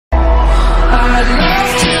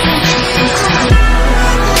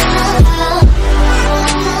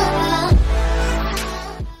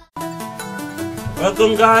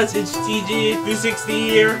Welcome guys, it's TG360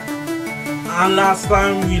 here, and last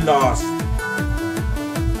time we lost.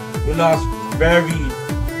 We lost very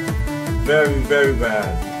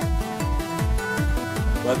bad.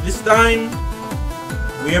 But this time,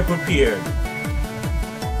 we are prepared.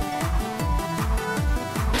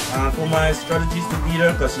 And for my strategies to beat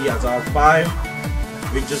her, because she has all 5,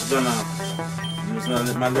 we're just gonna use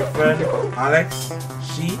my little friend, Alex,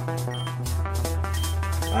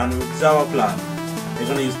 and this is our plan. We're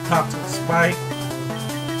gonna use Toxic Spike.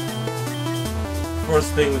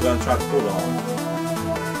 First thing we're gonna try to pull off.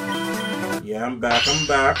 Yeah, I'm back.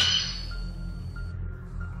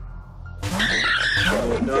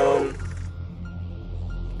 Go down.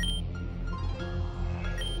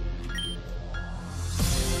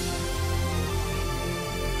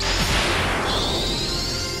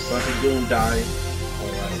 But he don't die.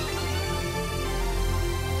 Alright.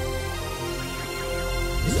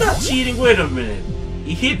 It's not cheating, wait a minute.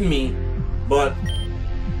 He hit me, but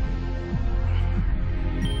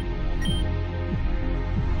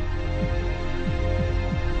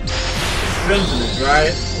strengthen it,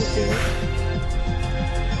 right? Okay.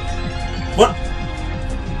 What?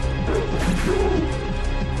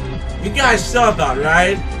 You guys saw that,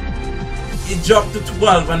 right? It dropped to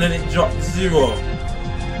 12 and then it dropped to 0.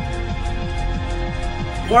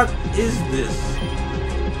 What is this?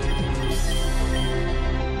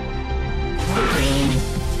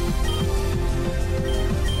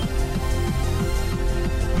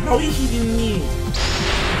 How are you hitting me?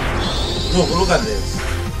 Look at this.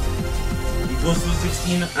 It goes to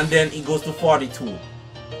 16 and then it goes to 42.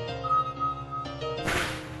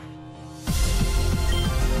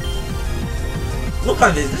 Look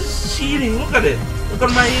at this. This is cheating. Look at it. Look at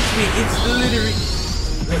my HP. It's literally.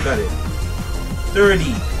 Look at it.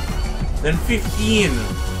 30. Then 15.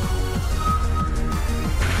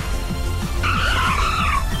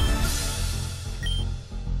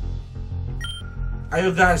 Are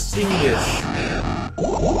you guys seeing this?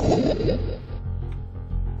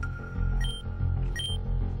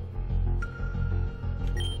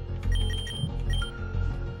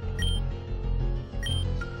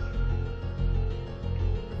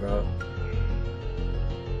 Bro.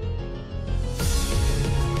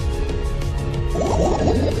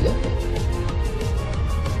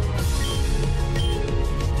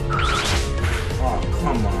 Oh,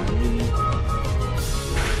 come on, really?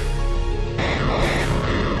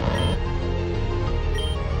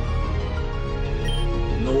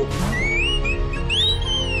 Nope.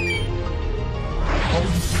 How do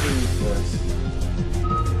you do first?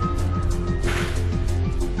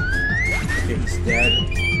 Okay, he's dead.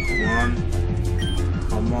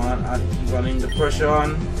 Come on, I keep running the pressure on.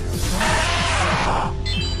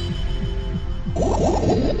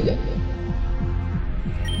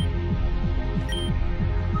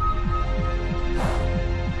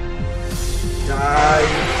 Die.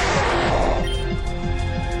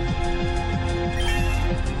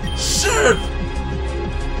 Shit!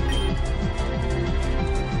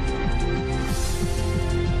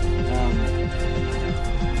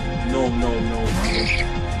 No.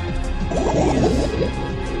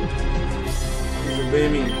 Please obey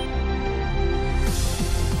me.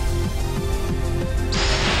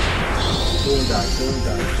 Don't die.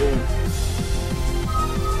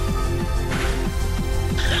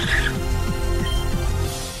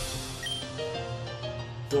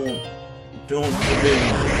 Don't obey me.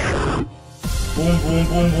 Boom.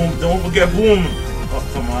 Don't forget boom. Oh,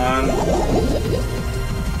 come on.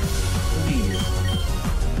 Please.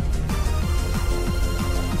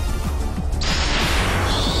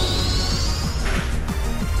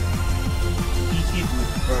 He hit me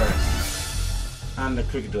first. And the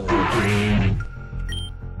cricketer.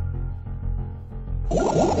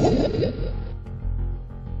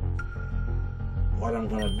 What I'm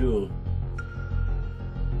gonna do?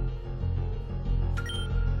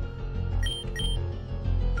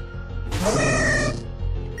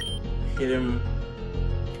 Hit him.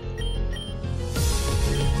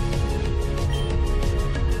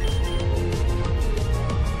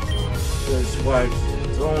 Good spikes.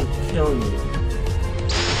 Don't kill me.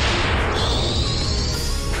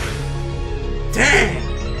 Dang!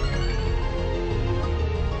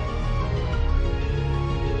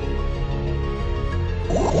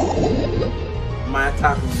 My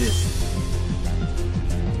attack is this.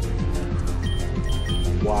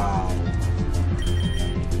 Wow.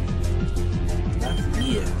 That's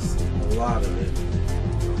yes. A lot of it.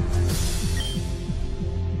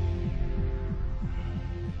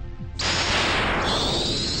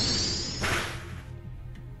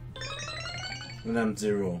 And I'm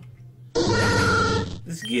 0.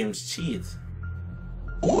 This game's cheat.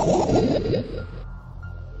 Bye.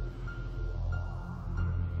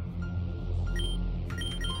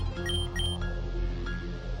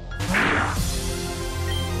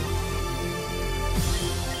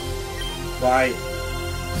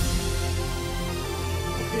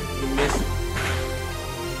 Okay, he missed.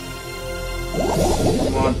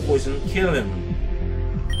 Come on, poison, kill him.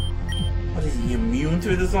 What is he, immune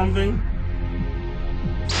to it or something?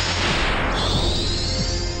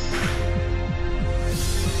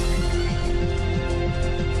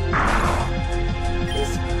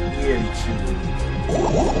 It's really cheating.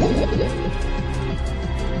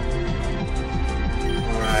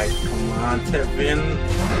 Alright, come on, Tevin.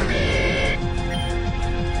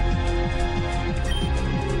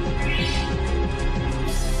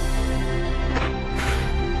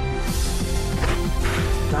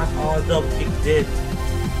 Not all double kick did.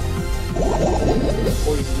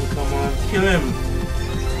 Poison, come on, kill him.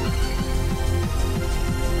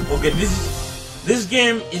 Okay, this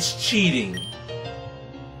game is cheating.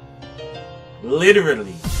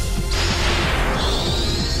 Literally.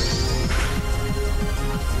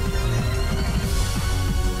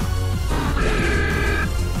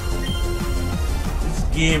 This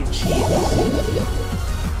game cheats.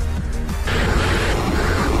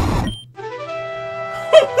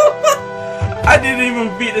 I didn't even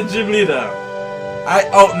beat the gym leader. I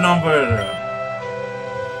outnumbered her.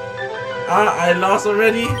 I lost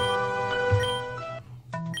already?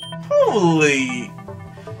 Holy.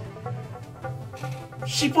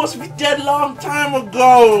 She supposed to be dead long time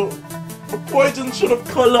ago. A poison should have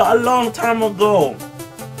killed her a long time ago.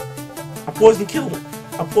 A poison killed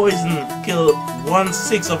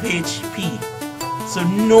 1/6 of HP. So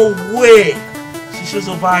no way she should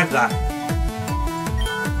survive that.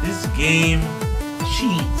 This game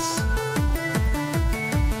cheats.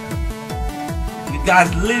 You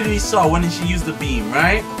guys literally saw when she used the beam,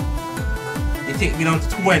 right? It take me down to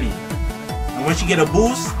 20. And when she get a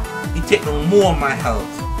boost, it take no more of my health.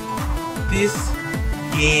 This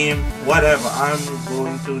game, whatever, I'm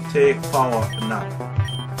going to take power now.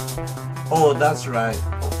 Oh, that's right.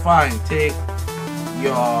 Fine, take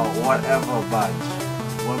your whatever badge.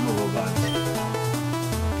 Whatever badge.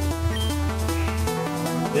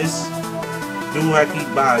 This doohickey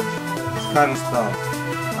badge is kind of stuff,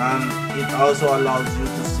 and it also allows you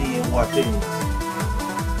to see what things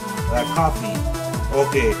like coffee.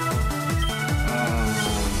 Okay.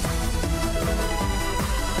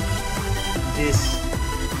 This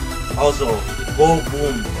also go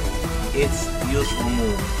boom. It's useful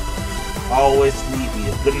move. Always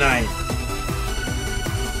sleepy. Good night.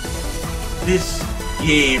 This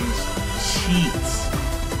game cheats.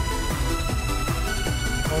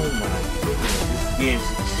 Oh my goodness, this game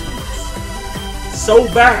cheats so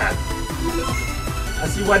bad. I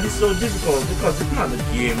see why this is so difficult, because it's not the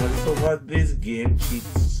game, but it's why this game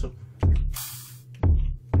cheats. So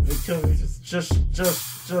just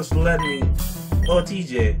let me. Oh,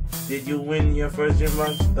 TJ, did you win your first gym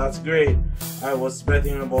match? That's great. I was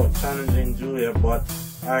expecting about challenging Julia, but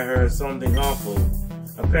I heard something awful.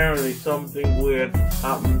 Apparently something weird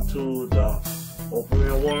happened to the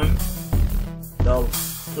Pokémon Re-born.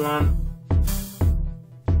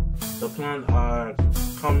 The plant are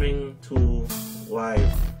coming to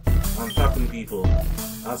life and attacking people.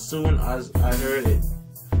 As soon as I heard it,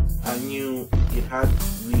 I knew it had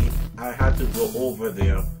I had to go over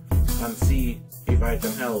there and see if I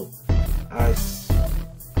can help. I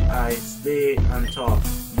stay and talk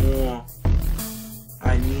more.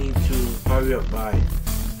 I need to hurry up by.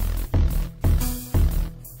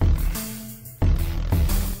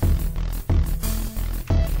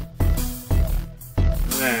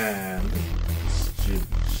 Man,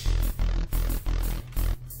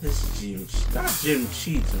 that gym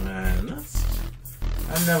cheats, man.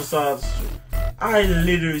 I never saw this. I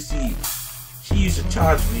literally see she used to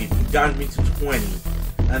charge me, it got me to 20,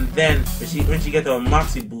 and then when she get a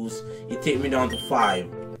maxi boost, it take me down to 5.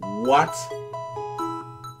 What?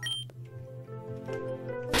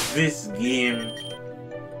 This game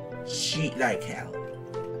cheat like hell.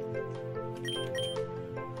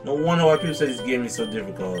 No wonder why people say this game is so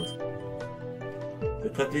difficult.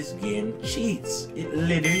 Because this game cheats. It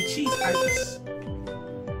literally cheats.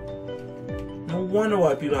 No wonder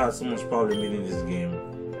why people have so much problem in this game.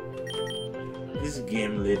 This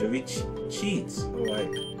game literally cheats.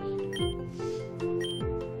 Like,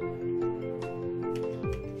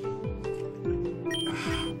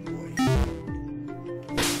 boy.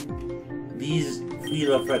 These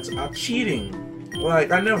field effects are cheating.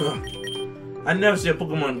 Like, I never see a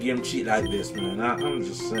Pokemon game cheat like this, man. I'm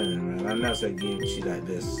just saying, man. I never see a game cheat like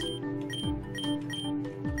this.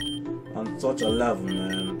 such a level,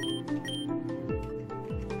 man.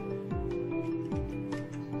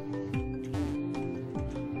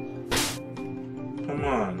 Come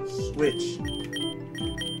on, switch.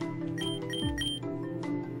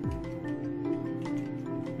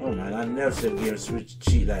 Oh man, I never said game switch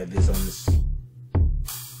cheat like this on this.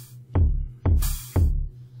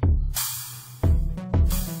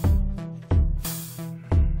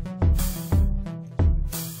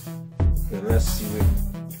 Okay, let's see where.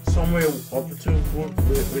 Somewhere up to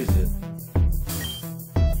where is it?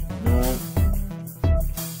 No.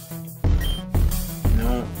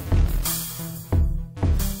 No.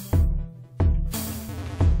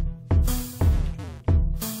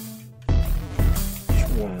 Which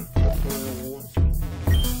one?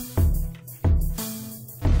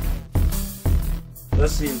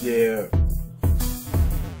 Let's see there.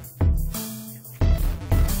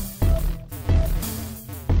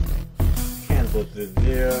 Can't go through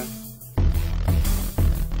there.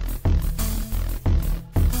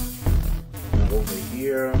 Now over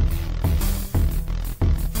here.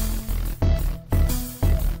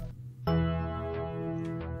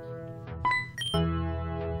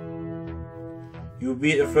 You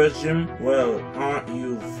beat the first gym? Well, aren't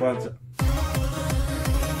you fun?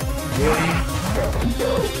 Really?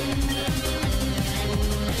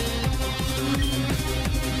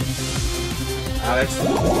 Alex,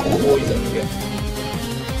 poison again.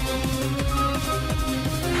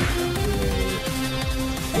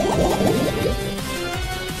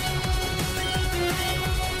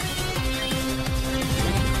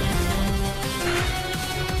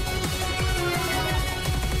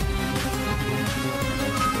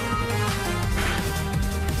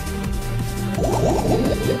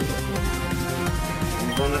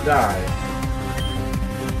 I'm gonna die.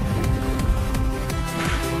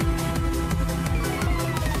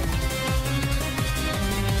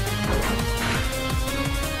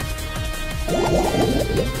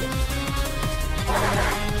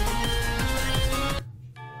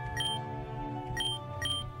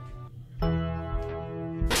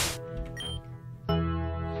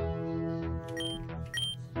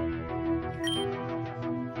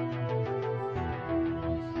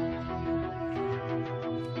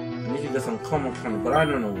 I need to get some common kind, but I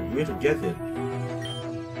don't know where to get it.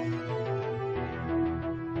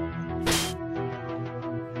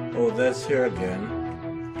 Oh, that's here again.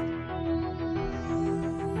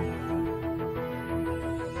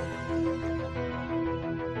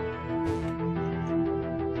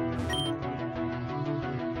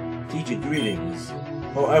 Teacher, greetings.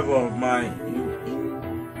 However, my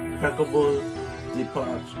impeccable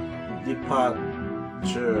departure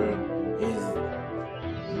is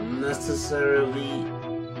necessary.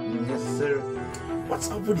 What's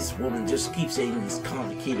up with this woman? Just keep saying these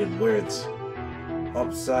complicated words.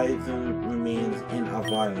 Upside remains in a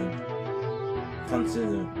violent.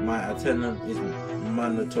 Consider my attendance is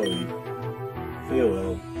mandatory.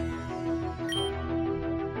 Farewell.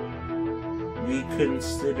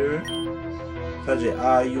 Reconsider. Tajay,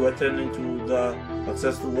 are you attending to the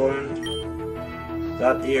access to warrant?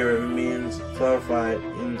 That area remains clarified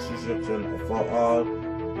instruction for all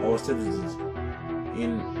our citizens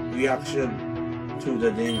in reaction to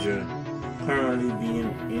the danger currently being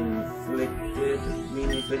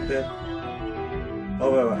inflicted.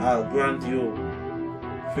 However, I'll grant you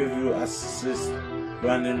preview assist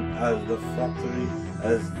branding as the factory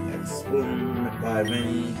as explained by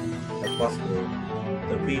many as possible.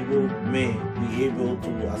 The people may be able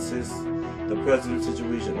to assess the present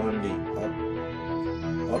situation on the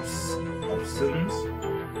absence.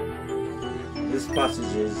 This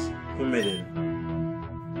passage is permitted.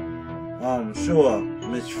 Sure,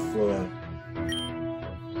 Miss Flora.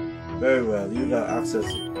 Very well, you got access.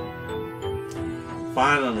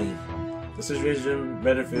 Finally, the situation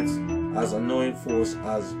benefits as unknowing force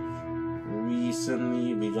has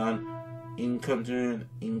recently begun encountering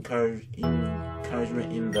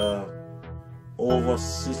encouragement in the over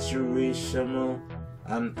situational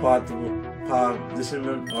and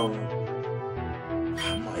participant of.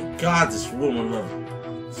 Oh my God, this woman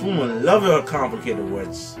love her complicated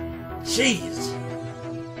words. Jeez.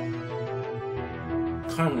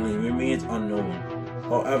 Currently remains unknown.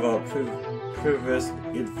 However, previous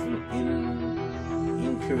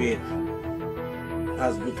inquiry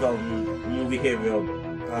has become new behavior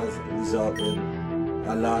has resulted in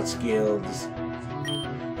a large scale.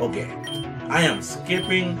 Okay, I am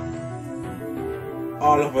skipping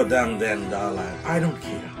all of her damn dialogue. I don't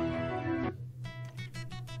care.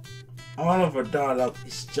 All of her dialogue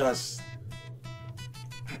is just.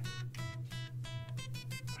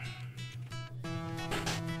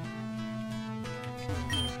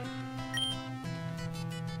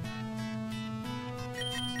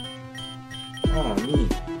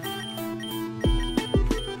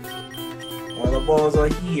 the balls are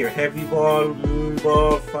here. Heavy ball, moon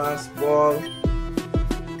ball, fast ball.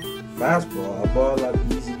 Fast ball, a ball that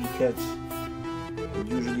easily catch.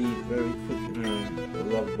 Usually very quick. The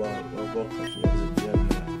love ball. Love ball catch me as a gem.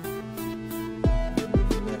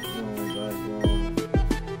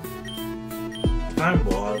 Time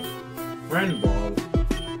ball. Friend ball.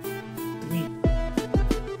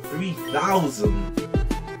 3,000.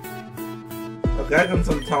 Okay, I got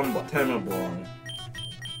some timer ball.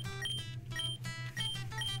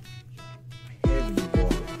 Heavy ball.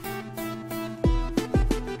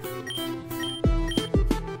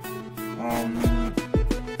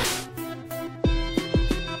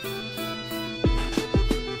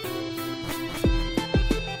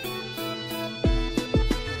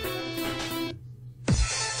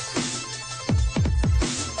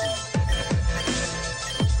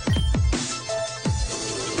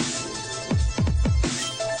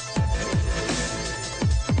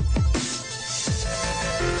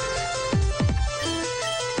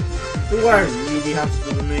 Do I really have to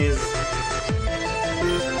do the maze?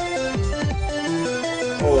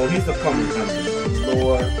 Oh, he's the common kind.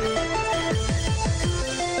 Lord.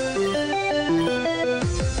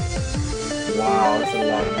 Wow, that's a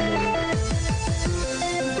lot of money.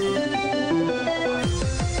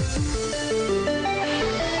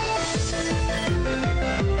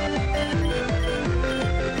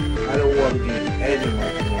 I don't want to get any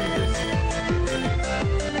more from this.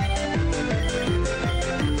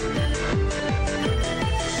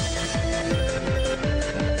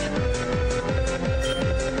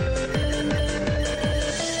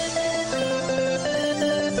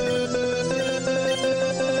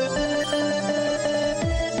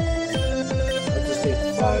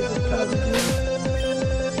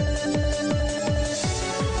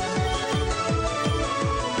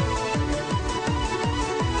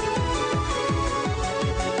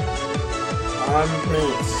 I'm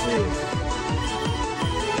playing it safe.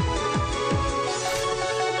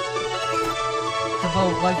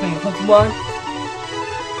 About like playing Pokemon?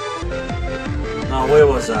 Now where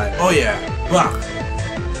was I? Oh yeah, block.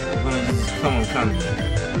 I'm gonna do this common candy.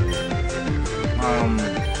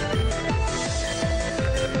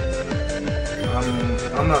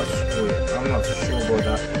 I'm not sure. I'm not sure about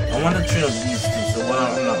that. I want to train up these two, so I'm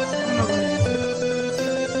not gonna use it.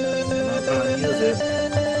 I'm not gonna use it.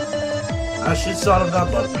 I should sort of that,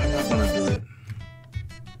 but I'm not gonna do it.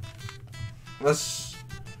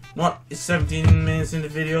 It's 17 minutes in the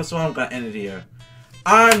video, so I'm gonna end it here.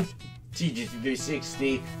 I'm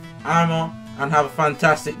TG360, Armo, and have a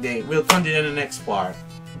fantastic day. We'll continue in the next part.